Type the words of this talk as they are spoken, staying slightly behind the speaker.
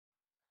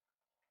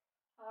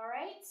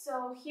Alright,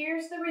 so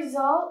here's the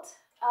result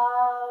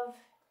of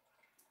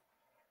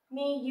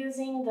me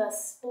using the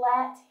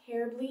Splat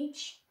hair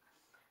bleach.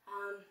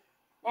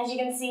 As you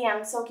can see,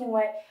 I'm soaking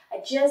wet. I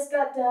just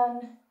got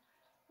done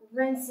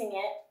rinsing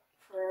it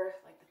for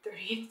like the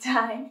 30th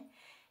time.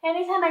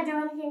 Anytime I do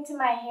anything to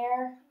my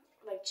hair,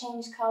 like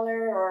change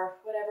color or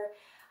whatever,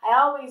 I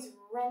always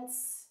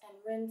rinse and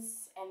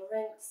rinse and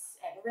rinse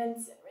and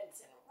rinse and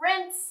rinse and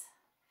rinse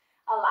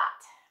a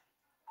lot.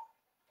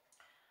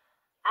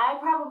 I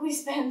probably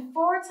spend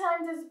 4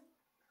 times as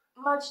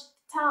much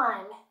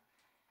time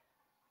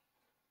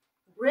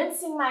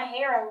rinsing my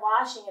hair and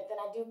washing it than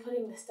I do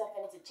putting the stuff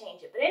in it to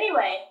change it. But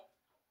anyway,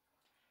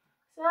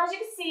 so as you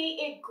can see,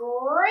 it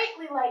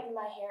greatly lightened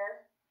my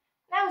hair.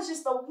 That was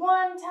just the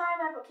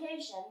one-time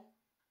application.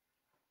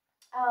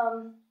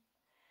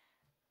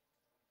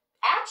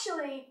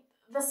 Actually,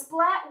 the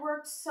Splat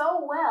worked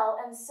so well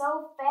and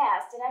so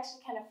fast, it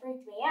actually kind of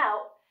freaked me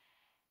out.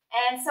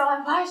 And so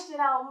I washed it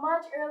out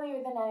much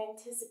earlier than I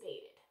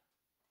anticipated.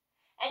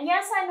 And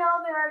yes, I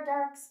know there are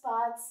dark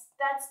spots.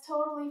 That's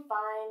totally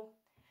fine.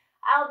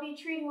 I'll be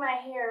treating my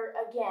hair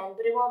again,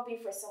 but it won't be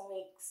for some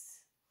weeks.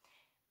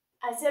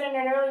 I said in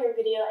an earlier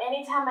video,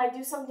 anytime I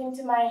do something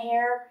to my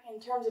hair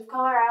in terms of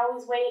color, I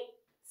always wait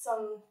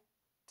some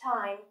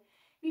time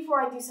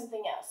before I do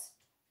something else.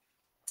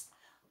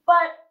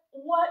 But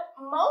what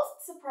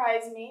most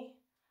surprised me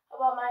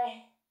about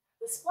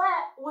the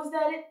Splat was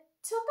that it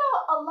took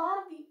out a lot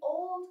of the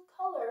old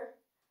color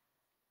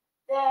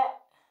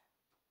that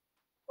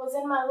was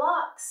in my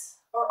locks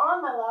or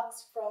on my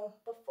locks from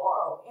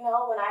before, you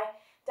know, when I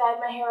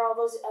dyed my hair all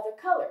those other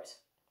colors.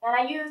 And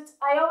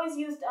I always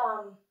used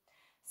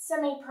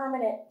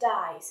semi-permanent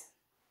dyes.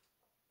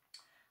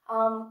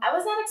 I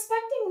was not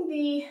expecting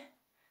the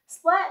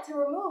Splat to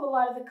remove a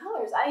lot of the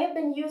colors. I have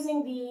been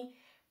using the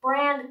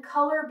brand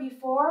Color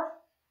before.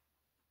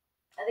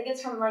 I think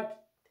it's from like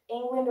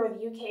England or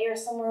the UK or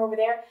somewhere over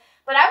there.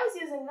 But I was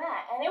using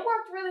that and it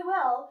worked really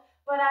well,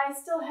 but I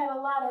still had a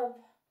lot of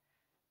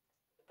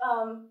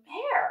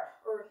hair,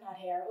 or not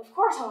hair, of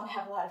course I want to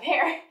have a lot of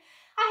hair.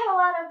 I had a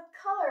lot of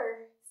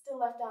color still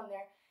left on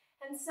there.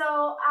 And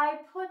so I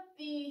put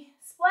the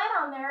Splat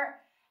on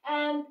there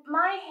and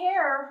my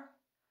hair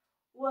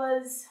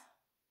was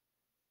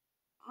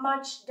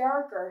much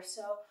darker.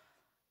 So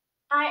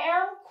I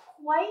am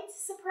quite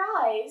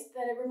surprised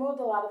that it removed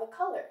a lot of the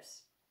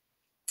colors.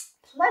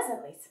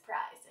 Pleasantly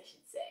surprised, I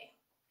should say.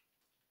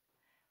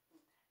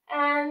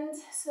 And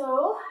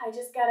so I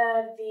just got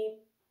out of the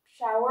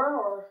shower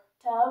or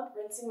tub,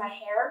 rinsing my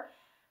hair.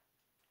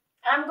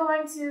 I'm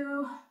going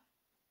to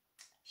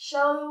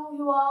show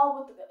you all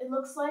what it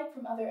looks like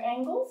from other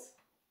angles.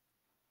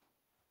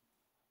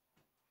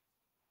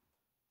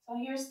 So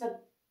here's the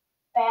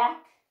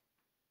back.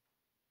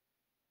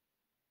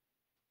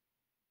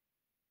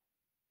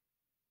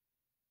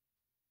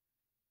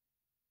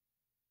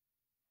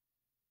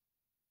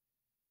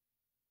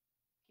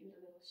 Give it a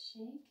little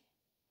shake.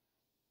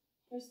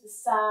 Here's the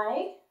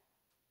side.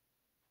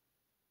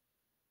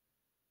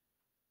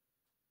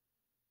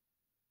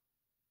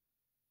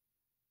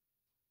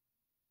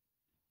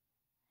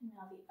 And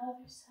now the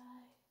other side.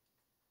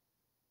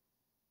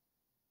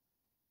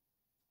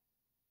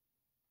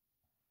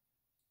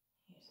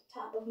 Here's the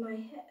top of my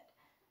head.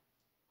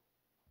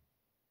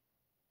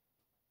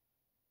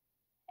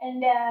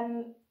 And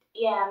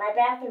yeah, my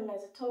bathroom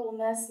is a total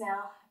mess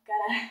now.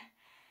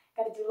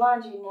 Gotta do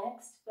laundry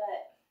next,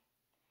 but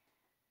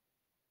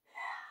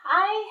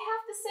I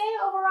have to say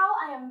overall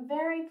I am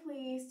very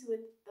pleased with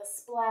the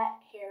Splat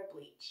hair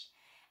bleach.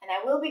 And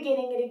I will be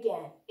getting it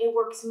again. It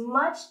works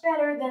much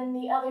better than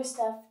the other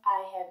stuff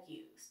I have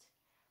used.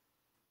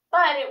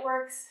 But it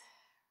works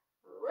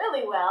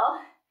really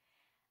well.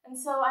 And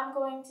so I'm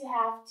going to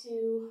have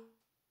to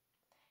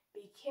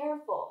be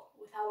careful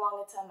with how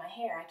long it's on my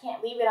hair. I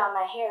can't leave it on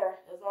my hair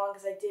as long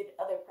as I did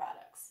other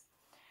products.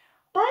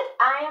 But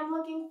I am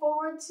looking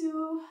forward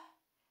to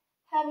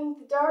having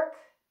the dark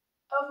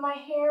of my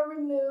hair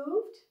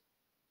removed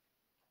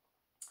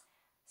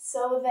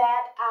so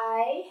that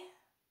I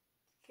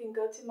can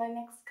go to my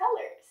next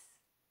colors.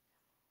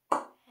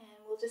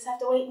 And we'll just have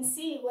to wait and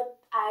see what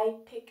I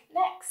pick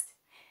next.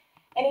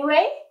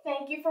 Anyway,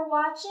 thank you for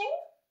watching.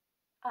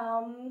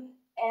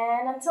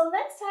 And until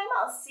next time,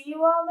 I'll see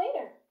you all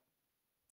later.